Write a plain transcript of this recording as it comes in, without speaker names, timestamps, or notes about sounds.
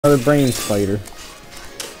Another brain spider.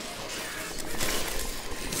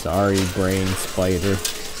 Sorry, brain spider.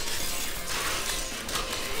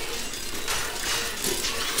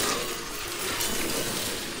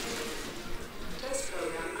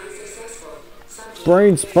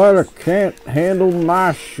 Brain spider can't handle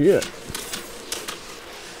my shit.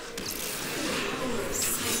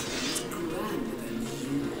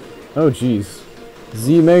 Oh jeez.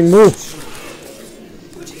 Z-Meng move.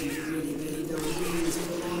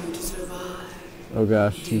 Oh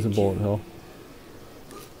gosh, she's a bullet hell.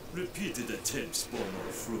 Repeated attempts spawn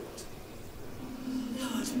no fruit.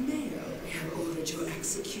 Lord Mayor, we have ordered your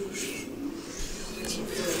execution. But you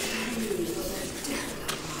will pay for the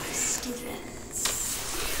death of my students.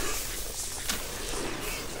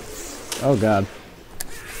 Oh god.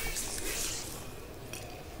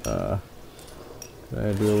 Can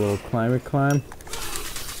I do a little climb?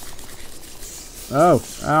 Oh,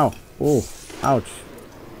 ow, oh, ouch.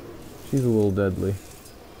 She's a little deadly.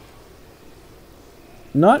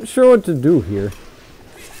 Not sure what to do here.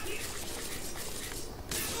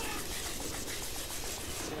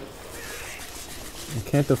 I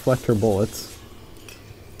can't deflect her bullets.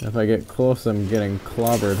 If I get close, I'm getting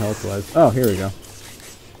clobbered health-wise. Oh, here we go.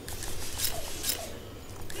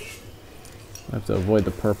 I have to avoid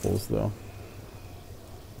the purples, though.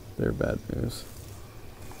 They're bad news.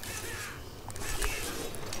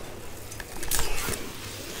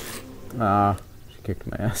 Ah, she kicked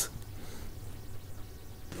my ass.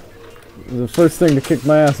 It was the first thing to kick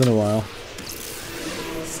my ass in a while.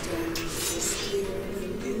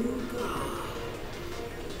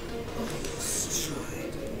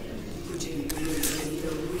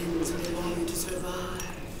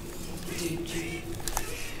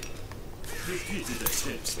 Repeated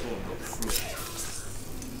attempts spawn no fruit.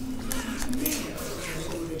 Lord Mayor, we have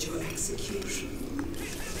ordered your execution.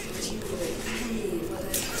 But you will pay for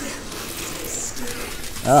the death of my students.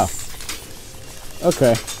 Oh.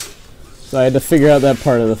 Okay. So I had to figure out that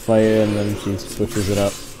part of the fight, and then she switches it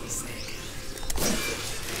up.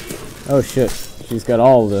 Oh shit. She's got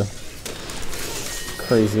all the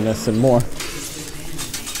craziness and more.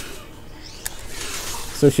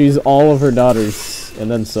 So she's all of her daughters,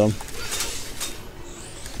 and then some.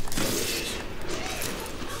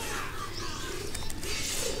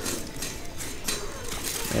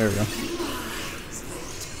 There we go.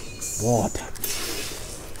 What?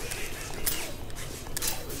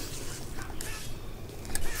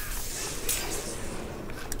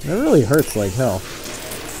 That really hurts like hell.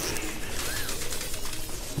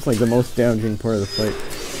 It's like the most damaging part of the fight.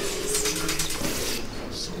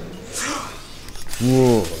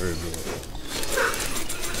 Whoa.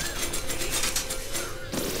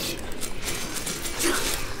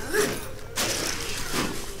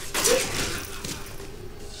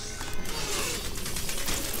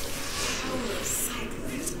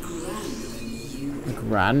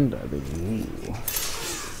 Grander than you.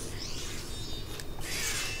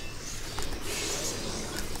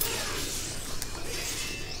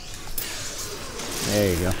 There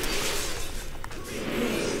you go.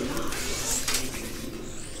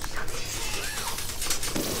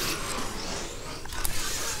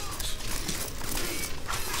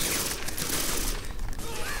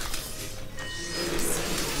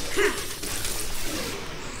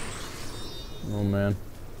 Oh man.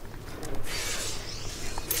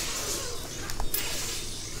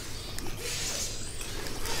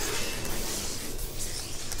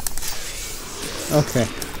 Okay.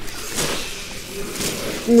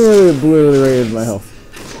 Literally raided my health.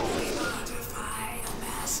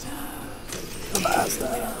 The master.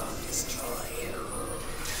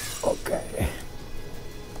 Okay.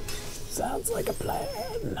 Sounds like a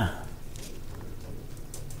plan.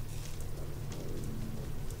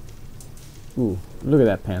 Ooh, look at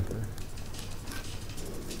that panther.